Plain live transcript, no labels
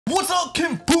What's up,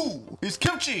 Kim Poo? It's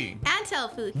Kimchi. And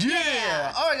Tofu.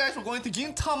 Yeah. Alright guys, we're going to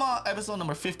Gintama episode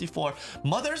number 54.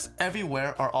 Mothers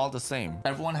everywhere are all the same.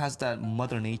 Everyone has that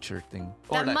mother nature thing.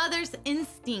 That mother's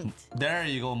instinct. There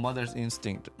you go, mother's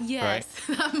instinct. Yes,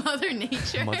 right? That mother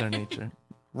nature. Mother nature.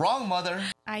 Wrong mother.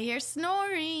 I hear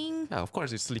snoring. Yeah, of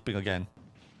course he's sleeping again.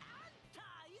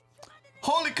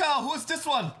 Holy cow, who's this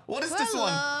one? What is this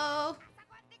one?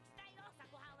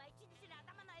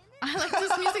 I like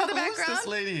this music in the background. Who's this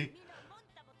lady?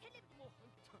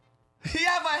 He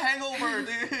had my hangover,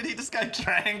 dude. He just got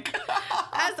drank.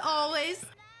 As always.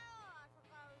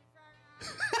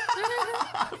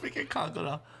 Freaking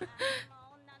Kagura.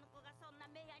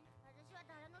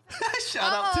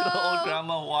 Shout out to the old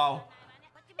grandma. Wow.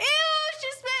 Ew,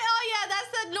 she spit. Oh yeah,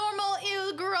 that's the normal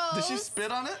ew, gross. Did she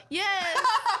spit on it? Yes.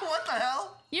 What the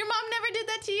hell? Your mom never did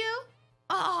that to you?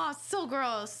 Oh, so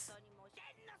gross.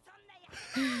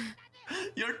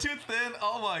 You're too thin.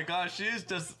 Oh my gosh, she is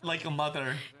just like a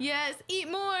mother. Yes, eat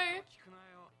more.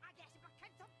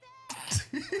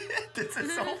 This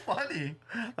is so funny.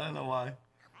 I don't know why.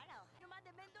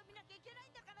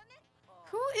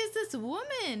 Who is this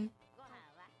woman?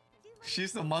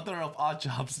 She's the mother of odd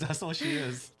jobs. That's what she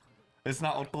is. It's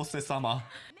not Otose-sama.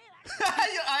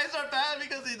 Your eyes are bad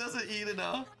because he doesn't eat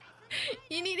enough.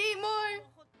 You need to eat more.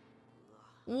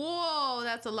 Whoa,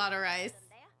 that's a lot of rice.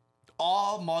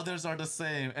 All mothers are the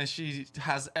same, and she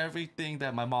has everything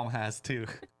that my mom has too.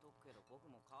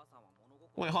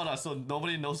 Wait, hold on. So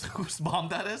nobody knows whose mom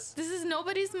that is? This is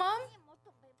nobody's mom?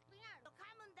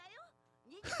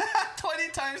 20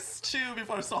 times chew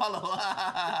before swallow.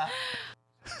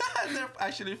 They're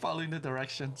actually following the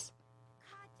directions.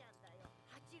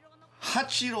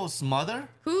 Hachiro's mother?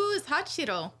 Who's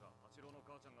Hachiro?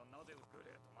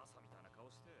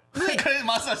 Because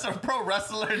Masa's a pro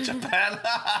wrestler in Japan.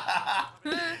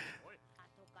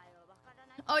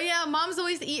 Oh yeah, moms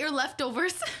always eat your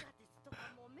leftovers.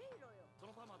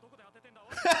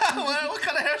 What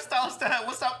kind of hairstyle is that?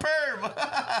 What's that perm?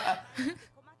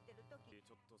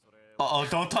 Uh-oh,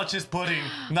 don't touch his pudding.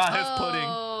 Not his pudding.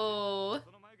 Oh.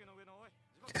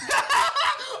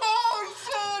 Oh,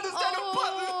 son, is that a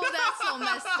button? Oh, that's so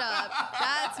messed up.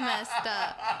 That's messed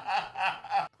up.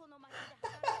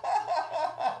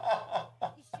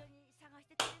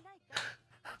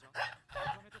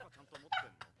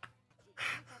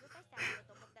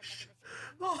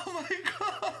 Oh my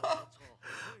god.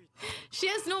 She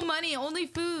has no money, only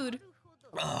food.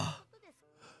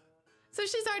 So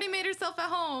she's already made herself at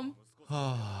home.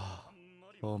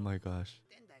 Oh my gosh.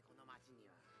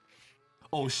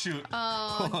 Oh shoot.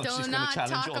 Oh, do not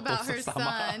talk about her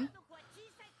son.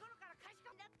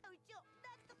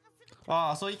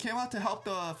 Oh, so he came out to help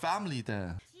the family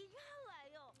then.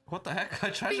 What the heck?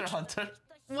 A treasure hunter?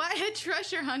 What? A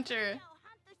treasure hunter?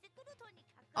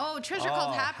 Oh, treasure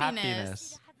called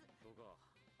happiness.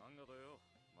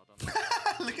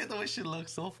 Look at the way she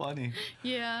looks, so funny.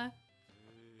 Yeah.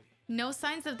 No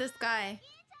signs of this guy.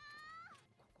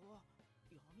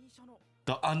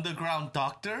 The underground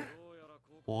doctor?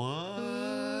 What?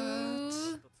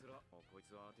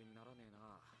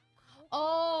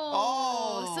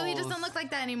 Oh, so he doesn't look like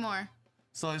that anymore.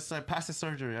 So it's like plastic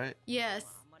surgery, right? Yes.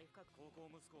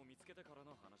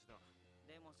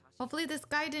 Hopefully this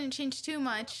guy didn't change too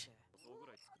much.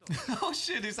 Oh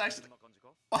shit, he's actually...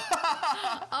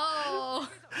 Oh.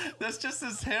 That's just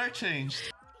his hair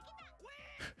changed.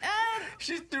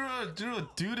 She threw a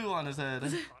doo-doo on his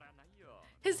head.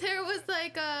 His hair was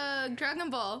like a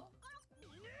Dragon Ball.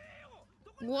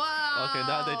 Wow. Okay,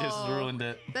 now they just ruined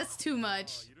it. That's too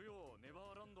much.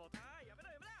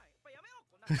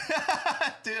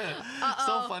 Dude,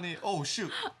 so funny. Oh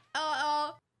shoot.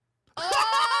 Oh,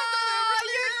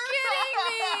 you're kidding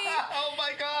me. Oh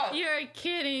my god. You're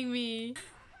kidding me.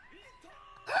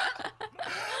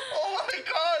 Oh my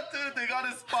god, dude, they got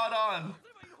it spot on.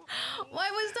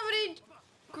 Why would somebody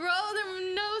grow their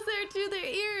nose hair to their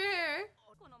ear hair?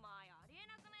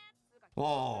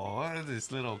 Whoa, what are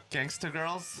these little gangster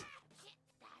girls?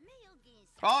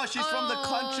 Oh, she's from the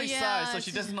countryside, yeah. so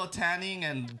she doesn't know tanning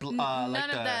and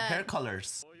like the hair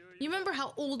colors. You remember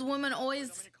how old women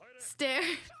always stare?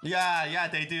 Yeah,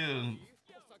 they do.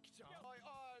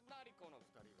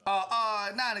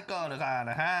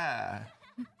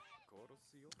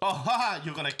 Oh, haha,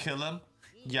 you're gonna kill him?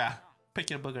 Yeah, pick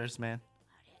your boogers, man.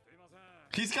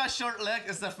 He's got short leg,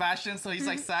 it's the fashion, so he's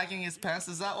like sagging his pants,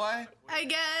 is that why? I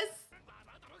guess.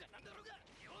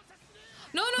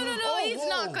 No, he's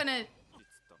not gonna.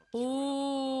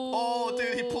 Ooh. Oh,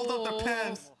 dude, he pulled up the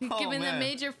pants. He's giving the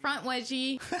major front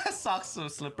wedgie. Socks so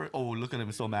slippery. Oh, look at him,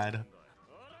 so mad.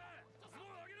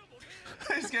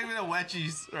 He's giving me the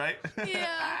wedgies, right?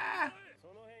 Yeah.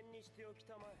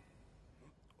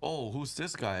 Oh, who's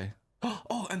this guy?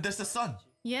 Oh, and there's the son.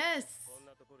 Yes.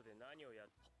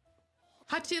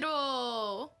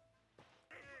 Hachiro.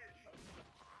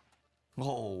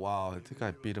 Oh, wow. I think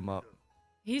I beat him up.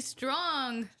 He's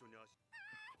strong.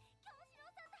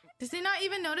 Does he not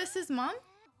even notice his mom?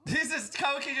 This is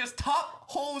Kawaki's top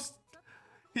host.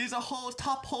 He's a host,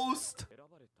 top host.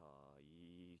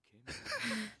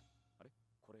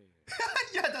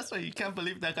 Yeah, that's why you can't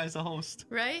believe that guy's a host.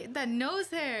 Right? That nose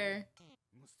hair.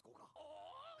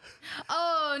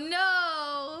 Oh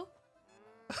no!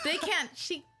 They can't.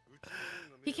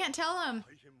 He can't tell him.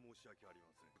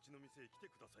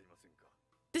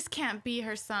 This can't be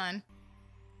her son.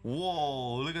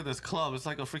 Whoa! Look at this club. It's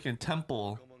like a freaking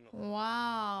temple.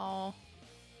 Wow.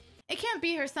 It can't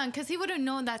be her son because he would have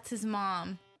known that's his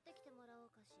mom.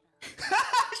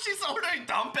 She's ordering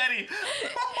Dom Petty.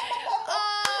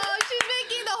 Oh, she's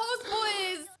making the host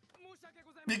boys.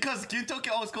 Because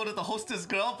Gintoki always go to the hostess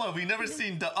girl, but we never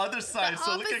seen the other side.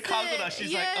 So look at Kagura.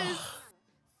 She's like, ugh.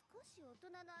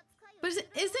 But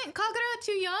isn't Kagura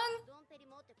too young?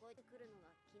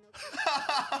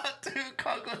 Dude,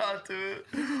 Kagura, dude.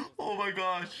 Oh my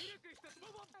gosh.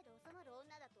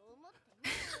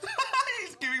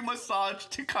 He's giving massage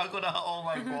to Kagura. Oh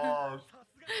my gosh.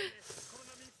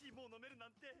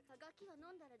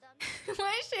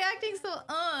 Why is she acting so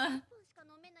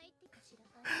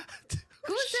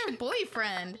Who's their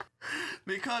boyfriend?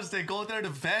 Because they go there to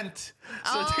vent.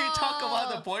 So they talk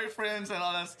about the boyfriends and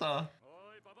all that stuff.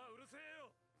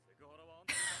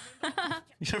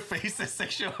 Your face is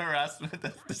sexual harassment.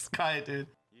 That's this guy, dude.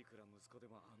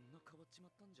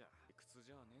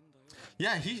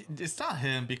 Yeah, it's not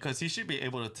him because he should be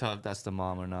able to tell if that's the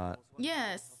mom or not.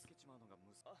 Yes.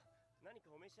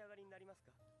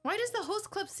 Why does the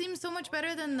host club seem so much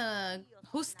better than the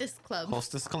hostess club?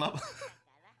 Hostess club?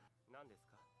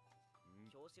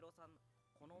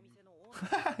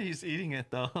 He's eating it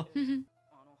though.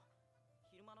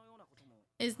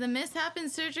 Is the mishap in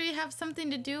surgery have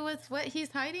something to do with what he's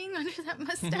hiding under that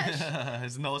mustache?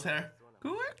 His nose hair.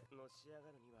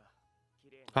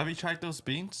 Have you tried those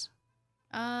beans?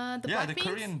 The yeah, black the beans?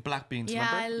 Korean black beans. Yeah,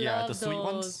 remember? I yeah, love the sweet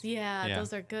those. ones. Yeah,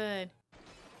 those are good.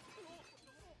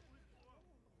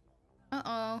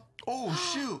 Uh-oh. Oh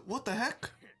shoot! What the heck?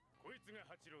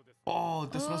 Oh,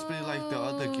 this must be like the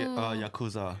other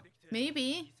Yakuza.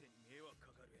 Maybe.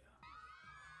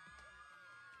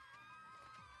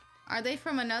 Are they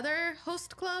from another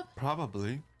host club?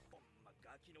 Probably.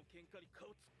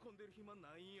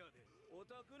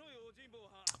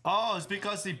 Oh, it's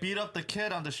because he beat up the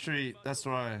kid on the street. That's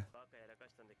right.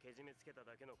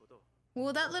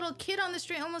 Well, that little kid on the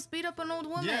street almost beat up an old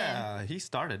woman. Yeah, he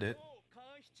started it.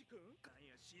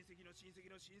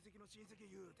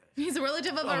 He's a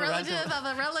relative of a relative of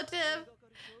a relative.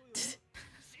 He's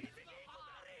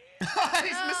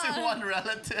missing one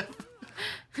relative.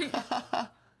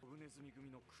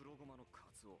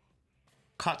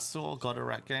 Katsuo got a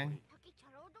rat gang.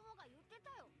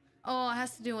 Oh, it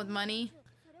has to do with money.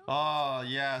 Oh,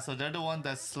 yeah, so they're the one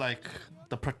that's like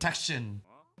the protection.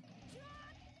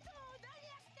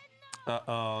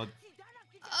 Uh-oh.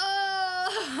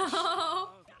 Oh!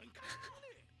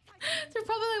 They're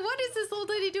probably like, what is this old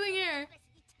lady doing here?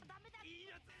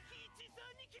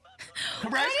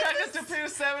 Rice crackers to pay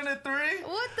 7 and 3?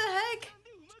 What the heck?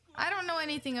 I don't know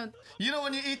anything of... You know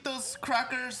when you eat those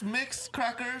crackers, mixed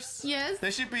crackers? Yes.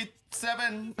 They should be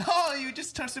 7. Oh, you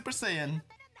just turned Super Saiyan.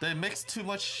 They mix too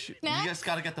much. Snacks? You guys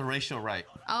gotta get the ratio right.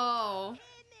 Oh.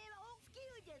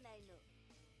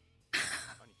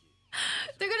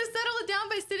 They're gonna settle it down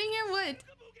by sitting here? What?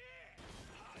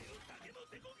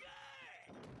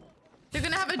 They're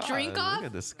gonna have a drink off? Look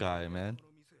at this guy, man.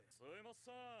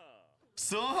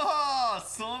 Sumasa.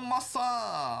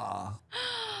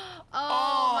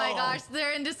 Oh my gosh,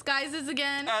 they're in disguises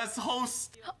again. As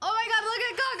host. Oh my god, look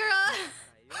at Kagura.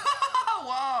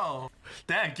 Wow.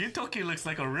 Damn, Gintoki looks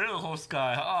like a real host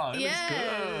guy. Oh, it looks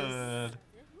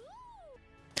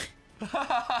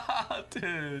good.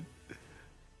 Dude.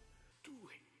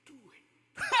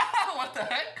 What the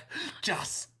heck?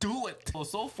 Just do it. Well,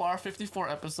 so far, 54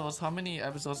 episodes. How many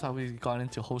episodes have we gone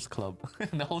into host club?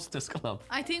 The hostess club.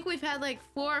 I think we've had like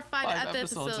 4 or 5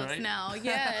 episodes right? now.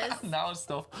 Yes. Now it's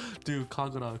stuff. Dude,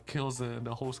 Kagura kills it in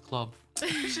the host club.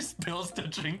 She spills the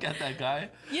drink at that guy.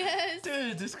 Yes.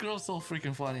 Dude, this girl's so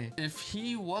freaking funny. If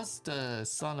he was the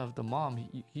son of the mom,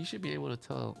 he should be able to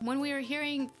tell. When we were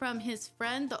hearing from his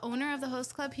friend, the owner of the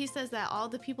host club, he says that all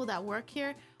the people that work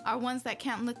here are ones that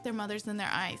can't look their mothers in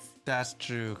their eyes. That's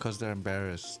true, because they're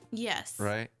embarrassed. Yes.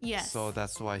 Right? Yes. So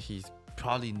that's why he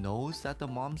probably knows that the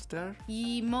mom's there,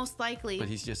 He most likely. but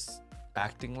he's just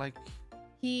acting like.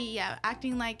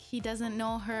 Acting like he doesn't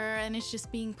know her and it's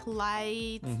just being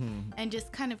polite and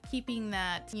just kind of keeping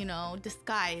that,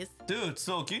 disguise. Dude,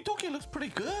 so Gintoki looks pretty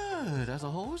good as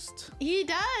a host. He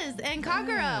does. And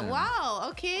Kagura, wow,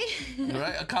 okay.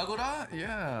 Right? Kagura?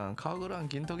 Yeah, Kagura and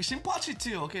Gintoki. Shinpachi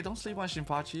too. Okay, don't sleep on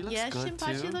Shinpachi. He looks good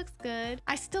Shinpachi too. looks good.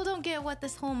 I still don't get what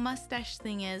this whole mustache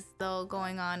thing is, though,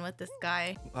 going on with this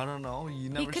guy. I don't know. You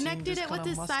never He connected seen it with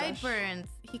his mustache? sideburns.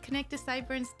 He connected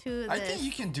sideburns to this. I think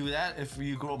you can do that if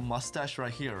you grow a mustache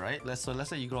right here, right? Let's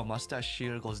say you grow a mustache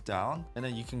here, goes down, and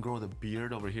then you can grow the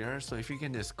beard over here. So if you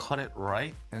can just cut it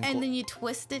right and then you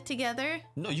twist it together.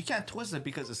 No, you can't twist it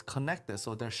because it's connected,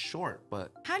 so they're short.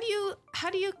 But how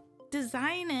do you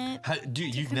design it?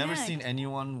 Dude, you've never seen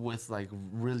anyone with like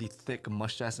really thick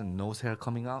mustache and nose hair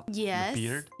coming out? Yes. The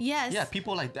beard? Yes. Yeah,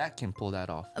 people like that can pull that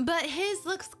off. But his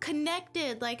looks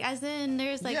connected, like as in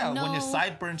there's like when your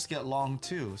sideburns get long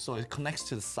too, so it connects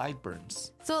to the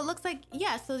sideburns. So it looks like,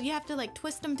 so you have to like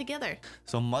twist them together.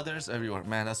 So mothers everywhere,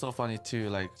 man, that's so funny too,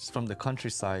 like from the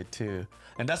countryside too.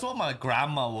 And that's what my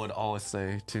grandma would always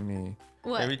say to me.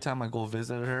 What? Every time I go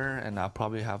visit her, and I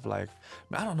probably have like,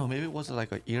 I don't know, maybe it was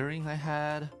like an earring I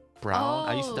had, brown.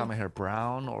 I used to dye my hair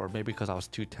brown, or maybe because I was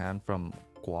too tan from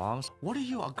Guam. What are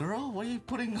you, a girl? What are you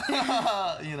putting,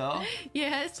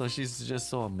 Yes. So she's just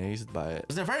so amazed by it.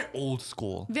 They're very old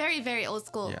school. Very, very old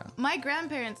school. Yeah. My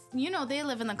grandparents, they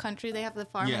live in the country. They have the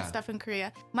farm and stuff in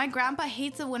Korea. My grandpa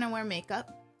hates it when I wear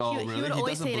makeup. Oh, really? He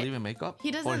doesn't believe in makeup? He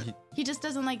doesn't. He just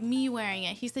doesn't like me wearing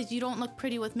it. He says, you don't look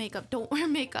pretty with makeup. Don't wear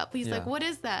makeup. He's like, what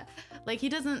is that? Like, he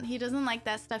doesn't like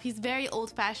that stuff. He's very old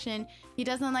fashioned. He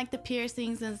doesn't like the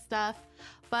piercings and stuff.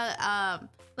 But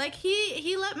like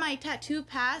he let my tattoo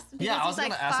pass. Yeah, I was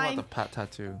gonna ask about the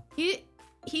tattoo.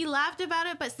 He laughed about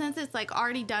it, but since it's like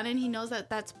already done and he knows that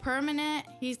that's permanent,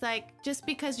 he's like, just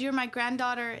because you're my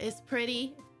granddaughter is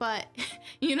pretty, but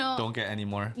don't get any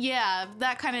more. Yeah,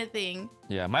 that kind of thing.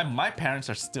 Yeah, my parents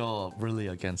are still really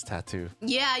against tattoo.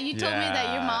 Yeah, you told me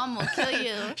that your mom will kill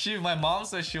you. My mom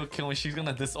says she'll kill me. She's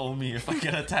gonna disown me if I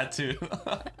get a tattoo.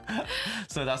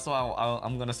 So that's why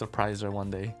I'm gonna surprise her one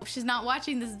day. She's not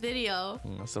watching this video.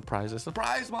 Surprise her.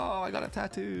 Surprise, mom, I got a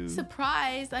tattoo.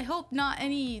 Surprise. I hope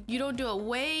you don't do it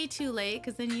way too late,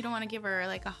 because then you don't want to give her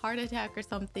like a heart attack or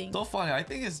something. So funny. I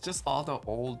think it's just all the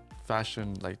old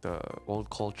fashioned, like the old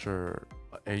culture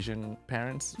Asian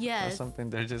parents or something.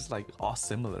 They're just like all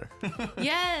similar.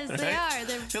 Yes, right? They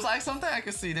are. Because like something I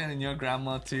could see that in your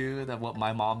grandma too, that what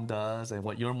my mom does and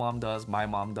what your mom does, my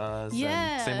mom does.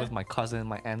 Yeah. And same with my cousin,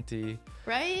 my auntie.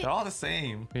 Right? They're all the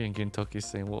same. Me and Gintoki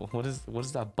saying, well, what is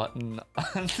that button?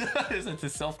 Is it to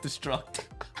self-destruct?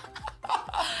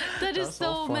 That is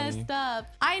so messed up.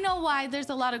 I know why there's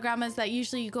a lot of grandmas that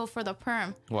usually go for the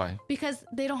perm. Why? Because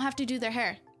they don't have to do their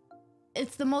hair.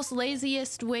 It's the most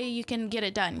laziest way you can get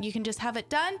it done. You can just have it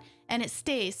done and it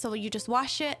stays. So you just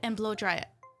wash it and blow dry it.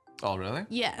 Oh, really?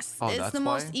 Yes. Oh, it's the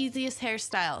most easiest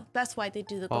hairstyle. That's why they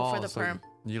go for the perm.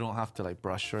 You don't have to like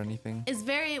brush or anything? It's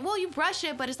you brush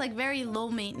it, but it's like very low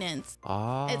maintenance.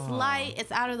 Oh. It's light,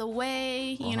 it's out of the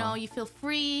way, you feel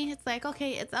free. It's like,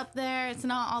 okay, it's up there. It's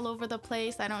not all over the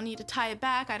place. I don't need to tie it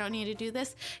back. I don't need to do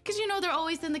this. Because, they're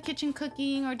always in the kitchen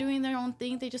cooking or doing their own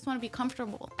thing. They just want to be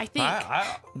comfortable, I think.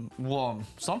 Well,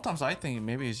 sometimes I think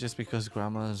maybe it's just because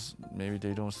grandmas, maybe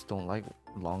they don't like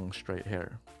long straight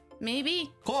hair. Maybe.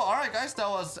 Cool. All right, guys. That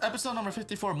was episode number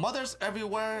 54. Mothers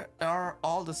everywhere are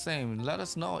all the same. Let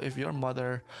us know if your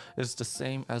mother is the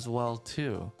same as well,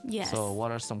 too. Yes. So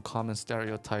what are some common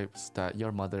stereotypes that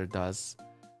your mother does?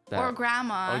 Or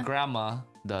grandma. Or grandma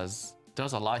does.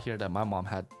 There's a lot here that my mom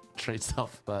had traits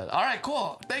of. But all right,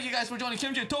 cool. Thank you guys for joining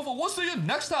Kimchi and Tofu. We'll see you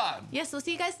next time. Yes, we'll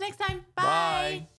see you guys next time. Bye.